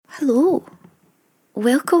Hello,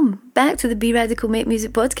 welcome back to the Be Radical Make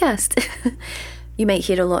Music podcast. You might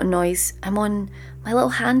hear a lot of noise. I'm on my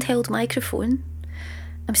little handheld microphone.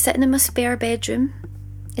 I'm sitting in my spare bedroom.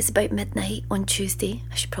 It's about midnight on Tuesday.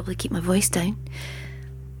 I should probably keep my voice down.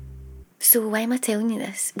 So why am I telling you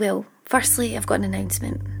this? Well, firstly, I've got an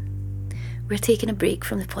announcement. We're taking a break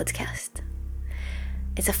from the podcast.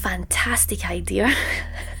 It's a fantastic idea.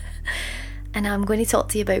 And I'm going to talk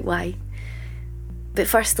to you about why. But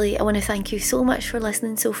firstly, I want to thank you so much for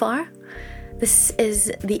listening so far. This is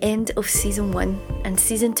the end of season 1, and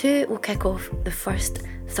season 2 will kick off the first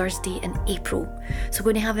Thursday in April. So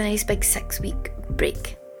we're going to have a nice big 6-week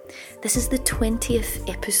break. This is the 20th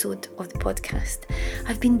episode of the podcast.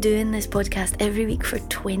 I've been doing this podcast every week for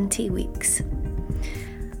 20 weeks.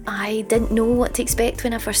 I didn't know what to expect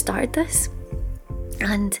when I first started this.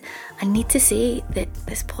 And I need to say that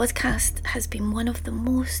this podcast has been one of the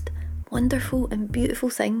most wonderful and beautiful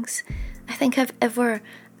things I think I've ever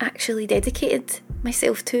actually dedicated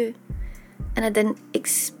myself to. And I didn't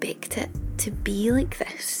expect it to be like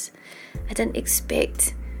this. I didn't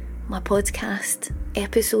expect my podcast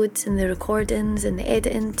episodes and the recordings and the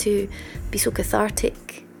editing to be so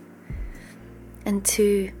cathartic and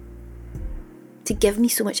to give me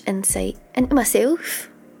so much insight into myself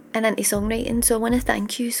and into songwriting. So I want to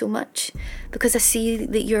thank you so much, because I see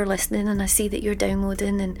that you're listening and I see that you're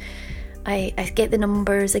downloading, and I get the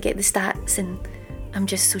numbers, I get the stats, and I'm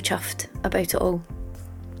just so chuffed about it all.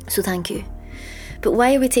 So thank you. But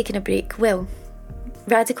why are we taking a break? Well,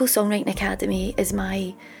 Radical Songwriting Academy is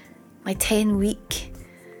my 10-week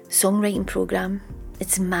songwriting programme.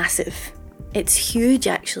 It's massive. It's huge,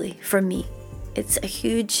 actually, for me. It's a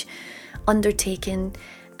huge undertaking,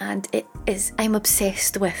 and I'm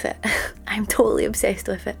obsessed with it. I'm totally obsessed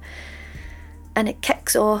with it. And it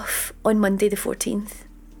kicks off on Monday the 14th.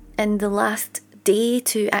 And the last day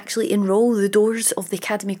to actually enrol, the doors of the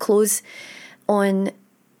academy close on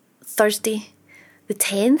Thursday the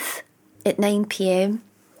 10th at 9 p.m.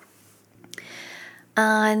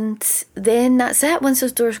 And then that's it. Once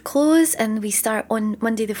those doors close and we start on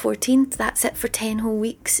Monday the 14th, that's it for 10 whole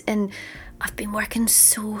weeks. And I've been working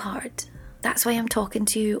so hard. That's why I'm talking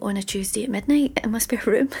to you on a Tuesday at midnight in my spare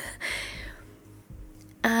room.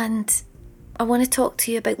 And I want to talk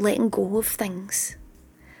to you about letting go of things.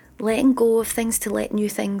 Letting go of things to let new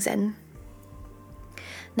things in.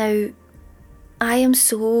 Now, I am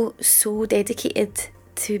so dedicated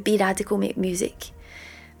to Be Radical Make Music.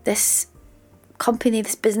 This company,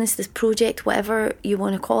 this business, this project, whatever you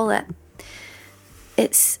want to call it,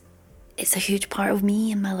 it's a huge part of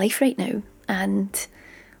me and my life right now. And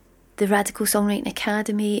the Radical Songwriting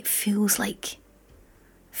Academy feels like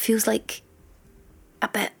a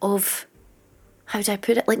bit of, how do I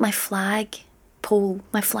put it, like my flag pole,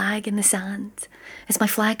 my flag in the sand. It's my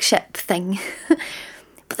flagship thing.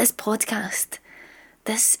 But this podcast,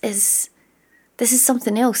 this is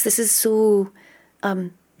something else. This is so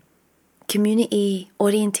community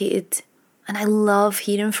orientated, and I love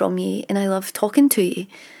hearing from you and I love talking to you.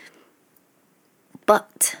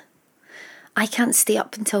 But I can't stay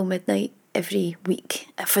up until midnight every week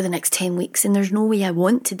for the next 10 weeks, and there's no way I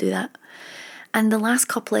want to do that. And the last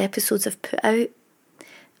couple of episodes I've put out,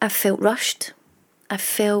 I've felt rushed. I've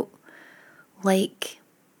felt like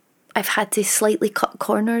I've had to slightly cut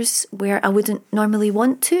corners where I wouldn't normally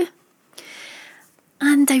want to.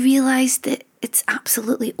 And I realised that it's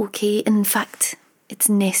absolutely okay. In fact, it's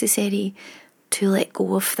necessary to let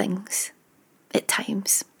go of things at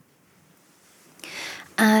times.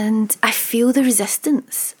 And I feel the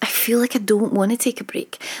resistance. I feel like I don't want to take a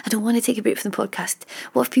break. I don't want to take a break from the podcast.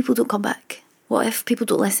 What if people don't come back? What if people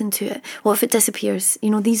don't listen to it? What if it disappears? You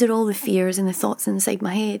know, these are all the fears and the thoughts inside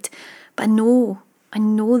my head. But I know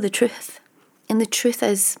the truth. And the truth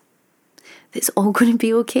is that it's all going to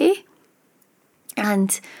be okay.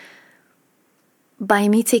 And by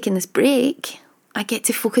me taking this break, I get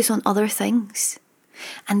to focus on other things.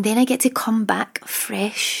 And then I get to come back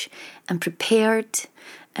fresh and prepared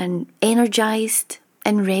and energised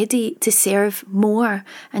and ready to serve more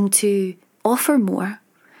and to offer more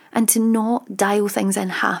and to not dial things in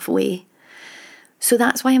halfway. So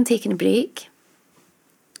that's why I'm taking a break.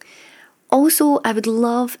 Also, I would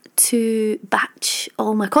love to batch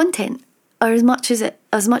all my content, or as much of it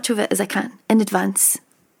as I can in advance.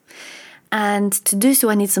 And to do so,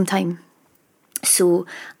 I need some time. So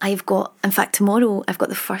tomorrow I've got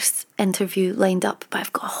the first interview lined up, but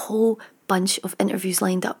I've got a whole bunch of interviews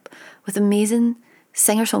lined up with amazing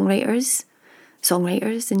singer-songwriters,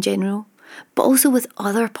 songwriters in general, but also with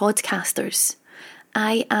other podcasters.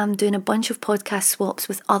 I am doing a bunch of podcast swaps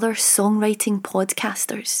with other songwriting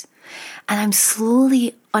podcasters. And I'm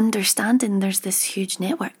slowly understanding there's this huge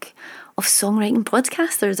network of songwriting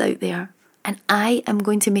podcasters out there. And I am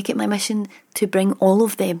going to make it my mission to bring all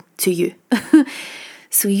of them to you.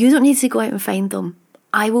 So you don't need to go out and find them.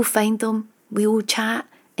 I will find them, we will chat,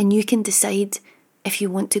 and you can decide if you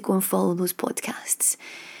want to go and follow those podcasts.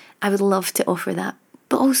 I would love to offer that.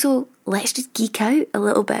 But also, let's just geek out a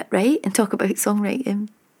little bit, right? And talk about songwriting.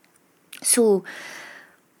 So,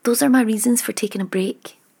 those are my reasons for taking a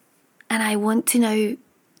break. And I want to now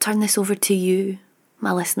turn this over to you,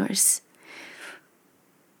 my listeners.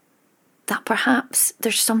 That perhaps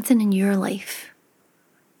there's something in your life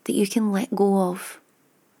that you can let go of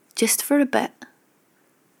just for a bit,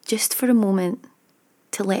 just for a moment,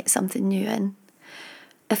 to let something new in.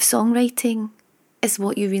 If songwriting is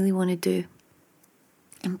what you really want to do,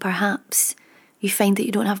 and perhaps you find that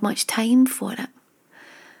you don't have much time for it,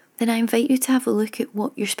 then I invite you to have a look at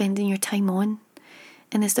what you're spending your time on.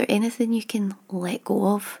 And is there anything you can let go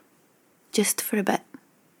of just for a bit?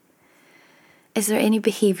 Is there any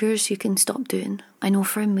behaviours you can stop doing? I know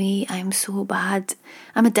for me, I'm so bad.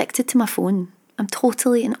 I'm addicted to my phone. I'm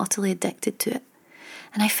totally and utterly addicted to it.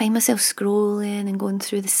 And I find myself scrolling and going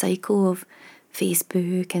through the cycle of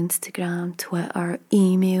Facebook, Instagram, Twitter,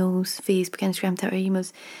 emails, Facebook, Instagram, Twitter,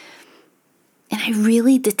 emails. And I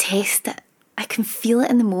really detest it. I can feel it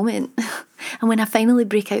in the moment. And when I finally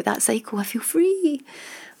break out that cycle, I feel free.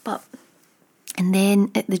 And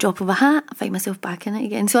then at the drop of a hat, I find myself back in it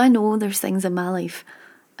again. So I know there's things in my life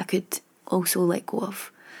I could also let go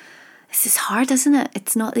of. This is hard, isn't it?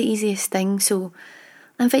 It's not the easiest thing. So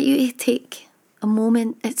I invite you to take a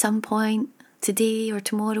moment at some point today or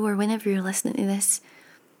tomorrow or whenever you're listening to this,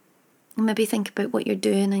 and maybe think about what you're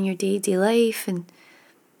doing in your day-to-day life and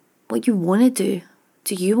what you want to do.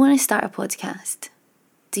 Do you want to start a podcast?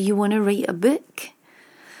 Do you want to write a book?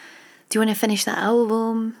 Do you want to finish that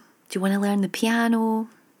album? Do you want to learn the piano?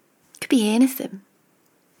 It could be anything.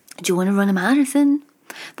 Do you want to run a marathon?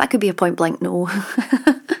 That could be a point blank no.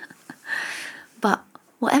 But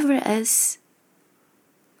whatever it is,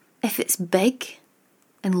 if it's big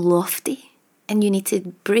and lofty and you need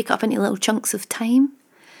to break up into little chunks of time,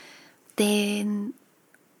 then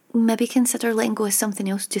maybe consider letting go of something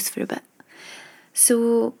else just for a bit.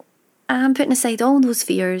 So I'm putting aside all those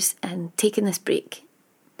fears and taking this break.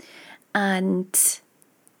 And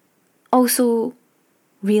also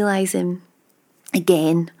realising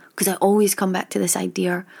again, because I always come back to this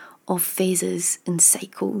idea of phases and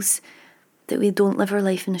cycles, that we don't live our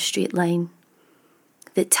life in a straight line.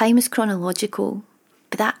 That time is chronological,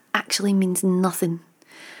 but that actually means nothing.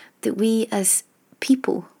 That we as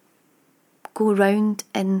people go around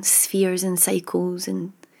in spheres and cycles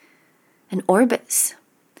and orbits.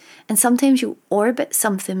 And sometimes you orbit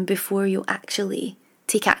something before you actually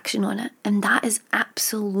take action on it. And that is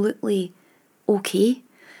absolutely okay.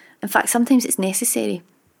 In fact, sometimes it's necessary.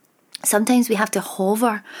 Sometimes we have to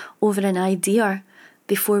hover over an idea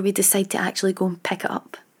before we decide to actually go and pick it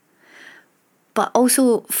up. But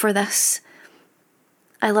also for this,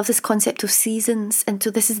 I love this concept of seasons. And so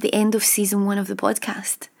this is the end of season 1 of the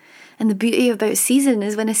podcast. And the beauty about season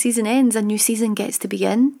is when a season ends, a new season gets to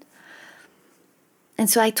begin. And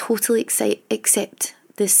so I totally accept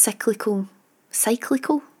the cyclical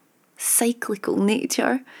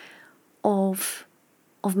nature of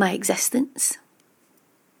my existence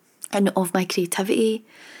and of my creativity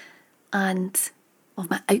and of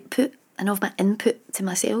my output and of my input to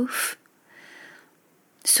myself.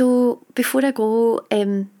 So before I go,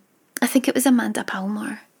 I think it was Amanda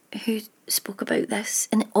Palmer who spoke about this,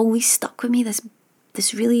 and it always stuck with me,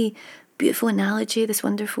 this really beautiful analogy, this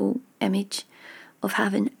wonderful image of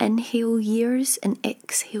having inhale years and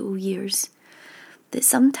exhale years. That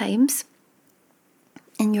sometimes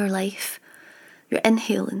in your life, you're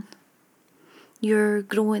inhaling, you're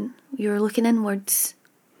growing, you're looking inwards,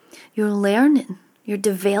 you're learning, you're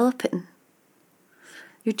developing,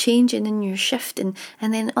 you're changing and you're shifting.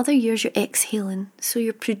 And then other years you're exhaling, so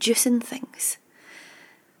you're producing things.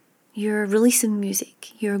 You're releasing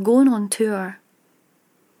music, you're going on tour.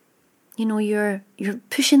 You know, you're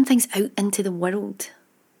pushing things out into the world.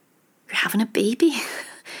 You're having a baby.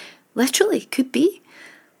 Literally, could be.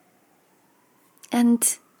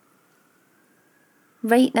 And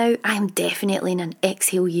right now, I am definitely in an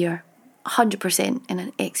exhale year. 100% in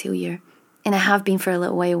an exhale year. And I have been for a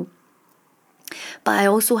little while. But I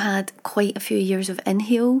also had quite a few years of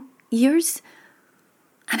inhale years.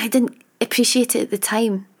 And I didn't appreciate it at the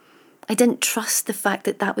time. I didn't trust the fact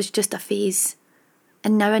that that was just a phase.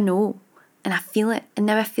 And now I know. And I feel it. And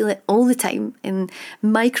now I feel it all the time in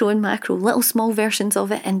micro and macro, little small versions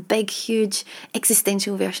of it and big, huge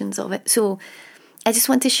existential versions of it. So I just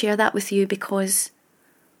want to share that with you because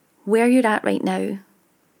where you're at right now,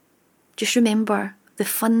 just remember the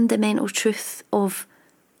fundamental truth of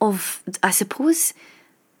I suppose,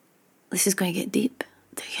 this is going to get deep,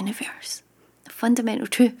 the universe. The fundamental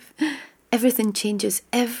truth. Everything changes.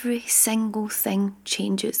 Every single thing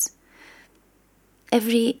changes.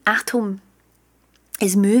 Every atom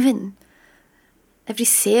is moving. Every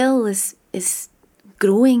cell is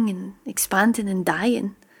growing and expanding and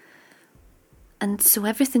dying. And so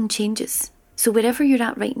everything changes. So wherever you're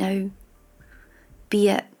at right now, be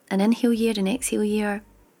it an inhale year, an exhale year,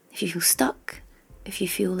 if you feel stuck, if you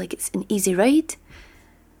feel like it's an easy ride,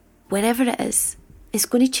 wherever it is, it's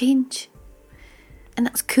going to change. And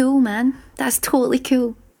that's cool, man. That's totally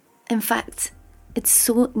cool. In fact, it's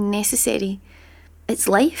so necessary. It's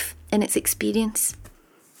life and it's experience.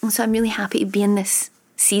 And so I'm really happy to be in this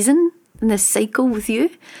season, in this cycle with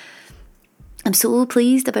you. I'm so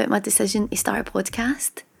pleased about my decision to start a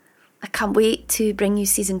podcast. I can't wait to bring you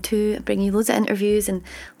season 2 and bring you loads of interviews and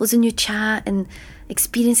loads of new chat and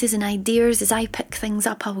experiences and ideas. As I pick things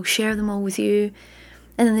up, I will share them all with you.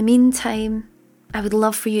 And in the meantime, I would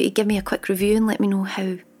love for you to give me a quick review and let me know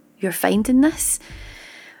how you're finding this.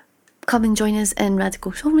 Come and join us in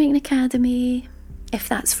Radical Songwriting Academy, if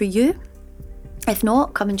that's for you. If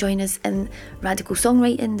not, come and join us in Radical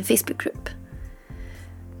Songwriting, the Facebook group.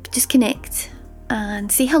 Just connect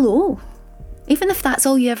and say hello. Even if that's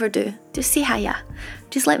all you ever do, just say hiya.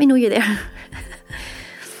 Just let me know you're there.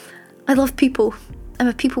 I love people. I'm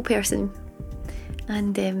a people person.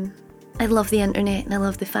 And I love the internet and I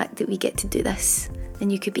love the fact that we get to do this.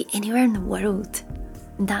 And you could be anywhere in the world.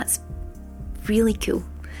 And that's really cool.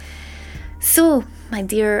 So, my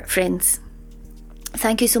dear friends,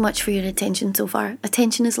 thank you so much for your attention so far.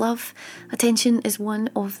 Attention is love. Attention is one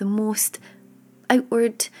of the most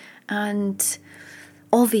outward and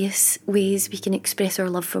obvious ways we can express our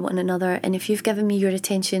love for one another. And if you've given me your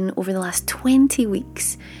attention over the last 20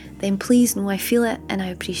 weeks, then please know I feel it and I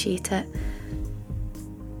appreciate it.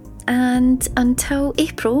 And until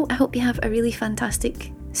April, I hope you have a really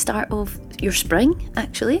fantastic start of your spring,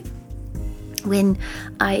 actually. When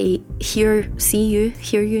I hear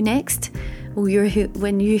you next,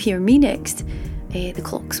 when you hear me next, the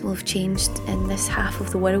clocks will have changed in this half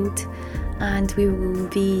of the world and we will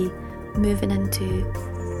be moving into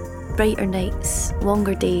brighter nights,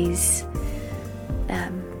 longer days,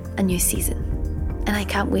 a new season. And I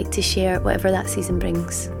can't wait to share whatever that season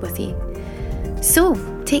brings with you. So,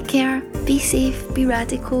 take care, be safe, be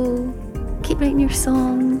radical, keep writing your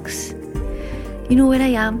songs. You know where I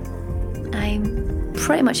am. I'm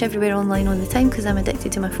pretty much everywhere online all the time because I'm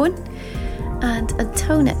addicted to my phone. And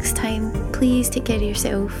until next time, please take care of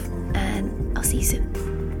yourself and I'll see you soon.